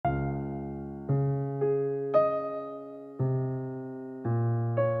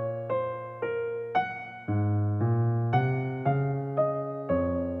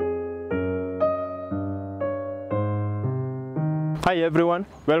Hi everyone,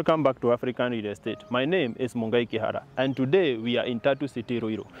 welcome back to African Real Estate. My name is Mungai Kihara and today we are in Tatu City,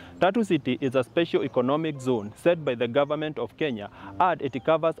 Ruiru. Tatu City is a special economic zone set by the government of Kenya and it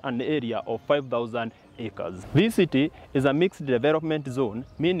covers an area of 5,000 acres. This city is a mixed development zone,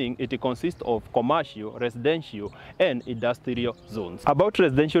 meaning it consists of commercial, residential and industrial zones. About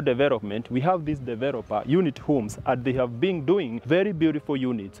residential development, we have this developer, Unit Homes, and they have been doing very beautiful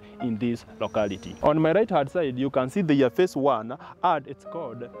units in this locality. On my right hand side, you can see the phase 1 and it's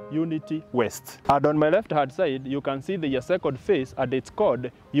called Unity West. And on my left hand side, you can see the second phase and it's called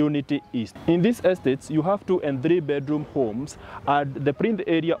Unity East. In these estates, you have 2 and 3 bedroom homes and the print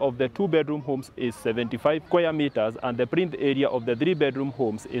area of the 2 bedroom homes is 75 square meters and the print area of the 3 bedroom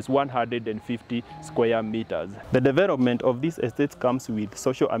homes is 150 square meters. The development of these estates comes with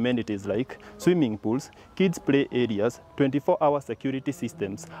social amenities like swimming pools, kids play areas, 24-hour security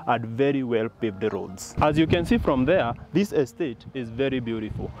systems and very well paved roads. As you can see from there, this estate is very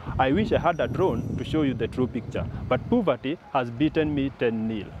beautiful. I wish I had a drone to show you the true picture, but poverty has beaten me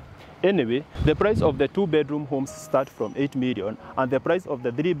 10-0. Anyway, the price of the 2 bedroom homes start from 8 million and the price of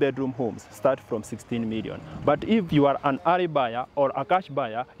the 3 bedroom homes start from 16 million. But if you are an early buyer or a cash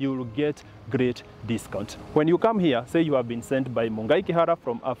buyer, you will get great discount. When you come here, say you have been sent by Mungai Kihara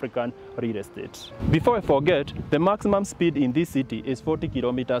from African Real Estate. Before I forget, the maximum speed in this city is 40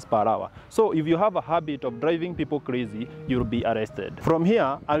 kilometers per hour. So if you have a habit of driving people crazy, you'll be arrested. From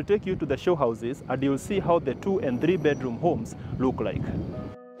here, I'll take you to the show houses and you'll see how the 2 and 3 bedroom homes look like.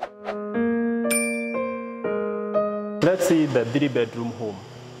 Let's see the 3 bedroom home.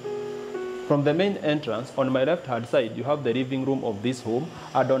 From the main entrance, on my left hand side, you have the living room of this home,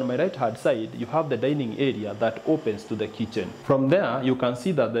 and on my right hand side, you have the dining area that opens to the kitchen. From there, you can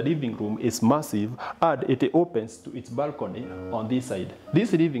see that the living room is massive and it opens to its balcony on this side.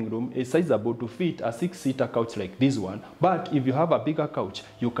 This living room is sizable to fit a 6-seater couch like this one, but if you have a bigger couch,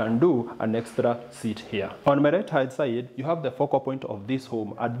 you can do an extra seat here. On my right hand side, you have the focal point of this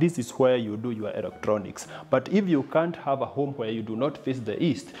home, and this is where you do your electronics. But if you can't have a home where you do not face the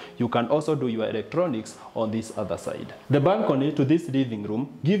east, you can also do your electronics on this other side. The balcony to this living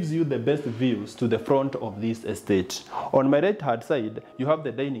room gives you the best views to the front of this estate. On my right hand side, you have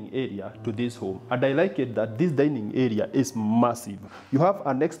the dining area to this home, and I like it that this dining area is massive. You have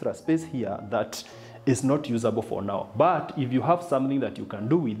an extra space here that is not usable for now, but if you have something that you can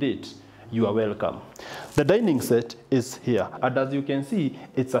do with it, you are welcome. The dining set is here, and as you can see,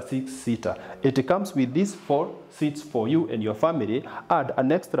 it's a 6-seater. It comes with these 4 seats for you and your family and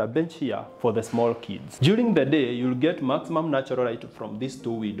an extra bench here for the small kids. During the day, you'll get maximum natural light from these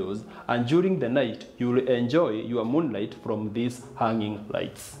 2 windows, and during the night, you'll enjoy your moonlight from these hanging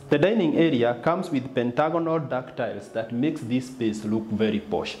lights. The dining area comes with pentagonal dark tiles that makes this space look very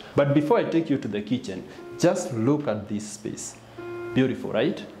posh. But before I take you to the kitchen, just look at this space. Beautiful,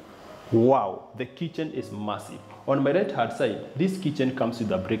 right? Wow, the kitchen is massive. On my right hand side, this kitchen comes with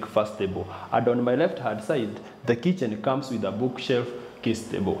a breakfast table, and on my left hand side, the kitchen comes with a bookshelf case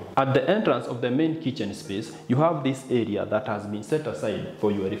table. At the entrance of the main kitchen space, you have this area that has been set aside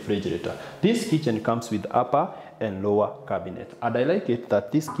for your refrigerator. This kitchen comes with upper and lower cabinet, and I like it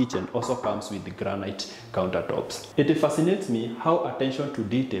that this kitchen also comes with granite countertops. It fascinates me how attention to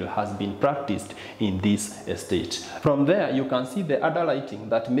detail has been practiced in this estate. From there, you can see the other lighting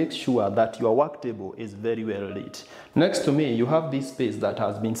that makes sure that your work table is very well lit. Next to me, you have this space that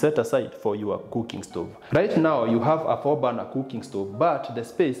has been set aside for your cooking stove. Right now, you have a 4-burner cooking stove, but the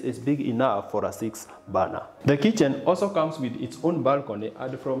space is big enough for a 6-burner. The kitchen also comes with its own balcony,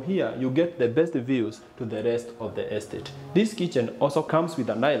 and from here, you get the best views to the rest of the estate. This kitchen also comes with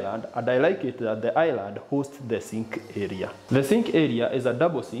an island, and I like it that the island hosts the sink area. The sink area is a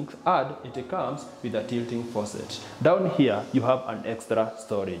double sink and it comes with a tilting faucet. Down here, you have an extra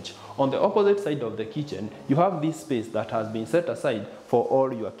storage. On the opposite side of the kitchen, you have this space that has been set aside for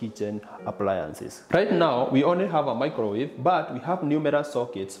all your kitchen appliances. Right now, we only have a microwave, but we have numerous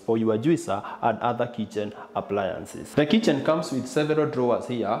sockets for your juicer and other kitchen appliances. The kitchen comes with several drawers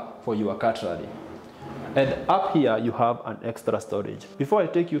here for your cutlery. And up here, you have an extra storage. Before I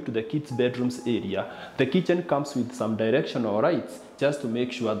take you to the kids' bedrooms area, the kitchen comes with some directional lights just to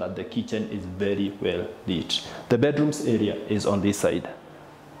make sure that the kitchen is very well lit. The bedrooms area is on this side.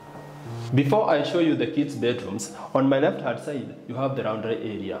 Before I show you the kids' bedrooms, on my left hand side, you have the laundry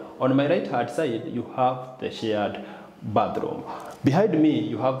area. On my right hand side, you have the shared bathroom. Behind me,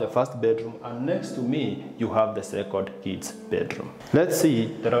 you have the first bedroom, and next to me, you have the second kids' bedroom. Let's see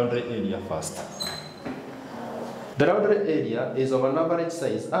the laundry area first. The laundry area is of an average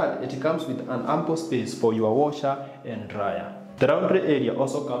size and it comes with an ample space for your washer and dryer. The laundry area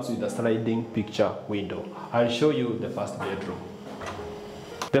also comes with a sliding picture window. I'll show you the first bedroom.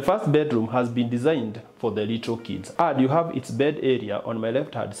 The first bedroom has been designed for the little kids, and you have its bed area on my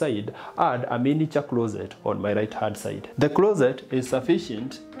left hand side and a miniature closet on my right hand side. The closet is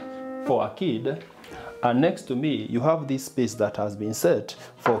sufficient for a kid, and next to me you have this space that has been set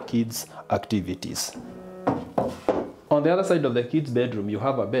for kids activities. On the other side of the kids bedroom you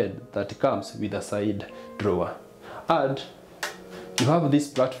have a bed that comes with a side drawer, and you have this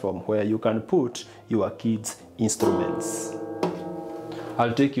platform where you can put your kids instruments.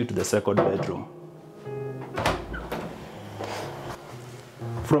 I'll take you to the second bedroom.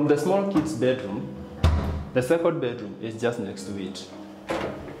 From the small kids bedroom, the second bedroom is just next to it.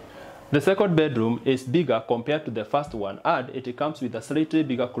 The second bedroom is bigger compared to the first one, and it comes with a slightly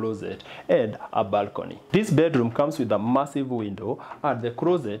bigger closet and a balcony. This bedroom comes with a massive window, and the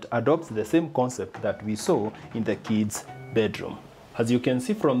closet adopts the same concept that we saw in the kids bedroom. As you can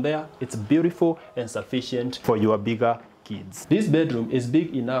see from there, it's beautiful and sufficient for your bigger kids. This bedroom is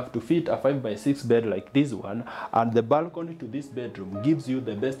big enough to fit a 5x6 bed like this one, and the balcony to this bedroom gives you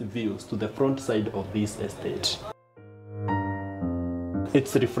the best views to the front side of this estate.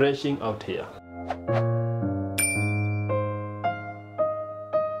 It's refreshing out here.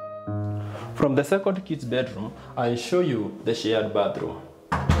 From the second kids bedroom, I'll show you the shared bathroom.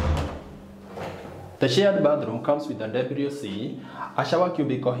 The shared bathroom comes with a WC, a shower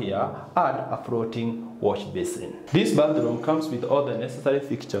cubicle here, and a floating wash basin. This bathroom comes with all the necessary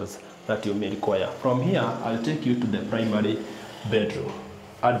fixtures that you may require. From here, I'll take you to the primary bedroom.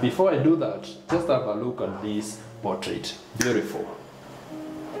 And before I do that, just have a look at this portrait. Beautiful.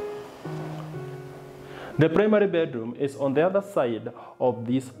 The primary bedroom is on the other side of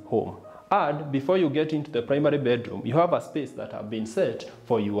this home. And before you get into the primary bedroom, you have a space that has been set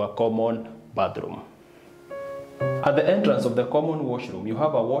for your common bathroom. At the entrance of the common washroom, you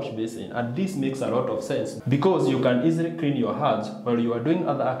have a wash basin, and this makes a lot of sense because you can easily clean your hands while you are doing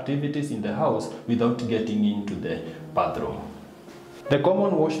other activities in the house without getting into the bathroom. The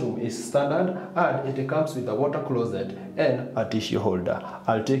common washroom is standard, and it comes with a water closet and a tissue holder.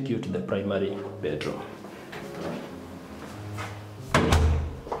 I'll take you to the primary bedroom.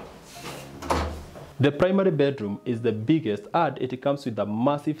 The primary bedroom is the biggest, and it comes with a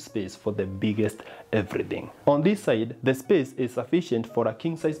massive space for the biggest everything. On this side, the space is sufficient for a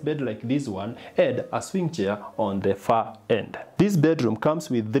king-size bed like this one and a swing chair on the far end. This bedroom comes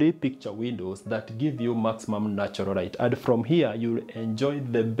with 3 picture windows that give you maximum natural light, and from here you'll enjoy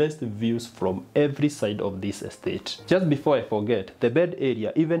the best views from every side of this estate. Just before I forget, the bed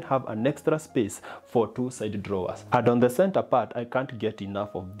area even have an extra space for 2 side drawers, and on the center part I can't get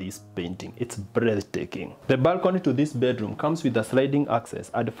enough of this painting. It's breathtaking. The balcony to this bedroom comes with a sliding access,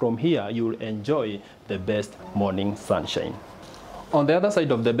 and from here you'll enjoy the best morning sunshine. On the other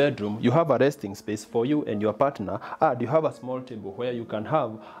side of the bedroom, you have a resting space for you and your partner, and you have a small table where you can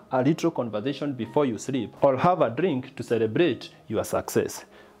have a little conversation before you sleep or have a drink to celebrate your success.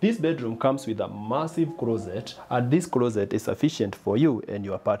 This bedroom comes with a massive closet, and this closet is sufficient for you and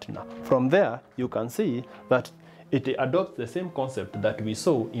your partner. From there, you can see that it adopts the same concept that we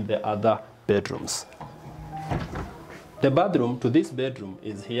saw in the other bedrooms. The bathroom to this bedroom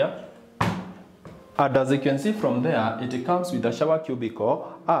is here. And as you can see from there, it comes with a shower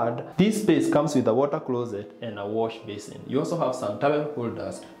cubicle, and this space comes with a water closet and a wash basin. You also have some towel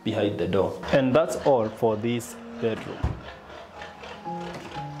holders behind the door. And that's all for this bedroom.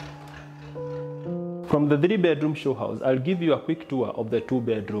 From the 3-bedroom show house, I'll give you a quick tour of the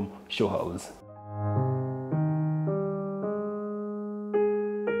 2-bedroom show house.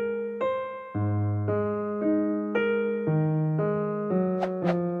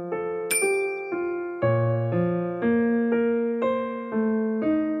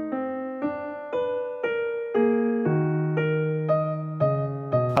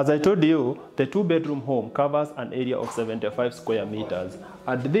 As I told you, the 2-bedroom home covers an area of 75 square meters,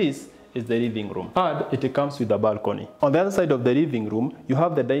 and this is the living room, and it comes with a balcony. On the other side of the living room, you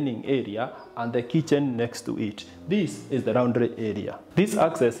have the dining area and the kitchen next to it. This is the laundry area. This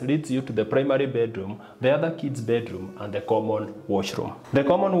access leads you to the primary bedroom, the other kids' bedroom, and the common washroom. The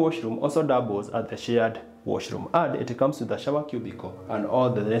common washroom also doubles as the shared washroom, and it comes with a shower cubicle and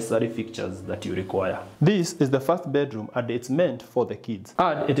all the necessary fixtures that you require. This is the first bedroom, and it's meant for the kids,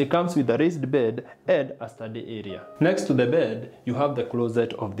 and it comes with a raised bed and a study area. Next to the bed, you have the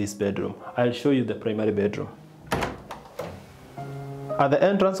closet of this bedroom. I'll show you the primary bedroom. At the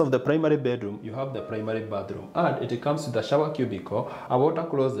entrance of the primary bedroom, you have the primary bathroom, and it comes with a shower cubicle, a water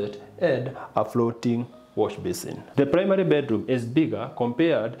closet, and a floating wash basin. The primary bedroom is bigger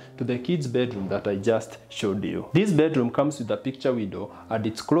compared to the kids' bedroom that I just showed you. This bedroom comes with a picture window, and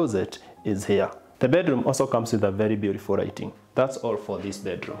its closet is here. The bedroom also comes with a very beautiful lighting. That's all for this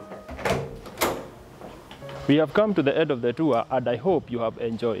bedroom. We have come to the end of the tour and I hope you have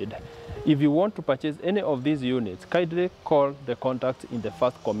enjoyed. If you want to purchase any of these units, kindly call the contacts in the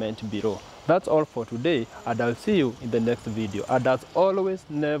first comment below. That's all for today and I'll see you in the next video. And as always,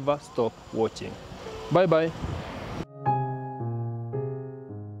 never stop watching. Bye bye.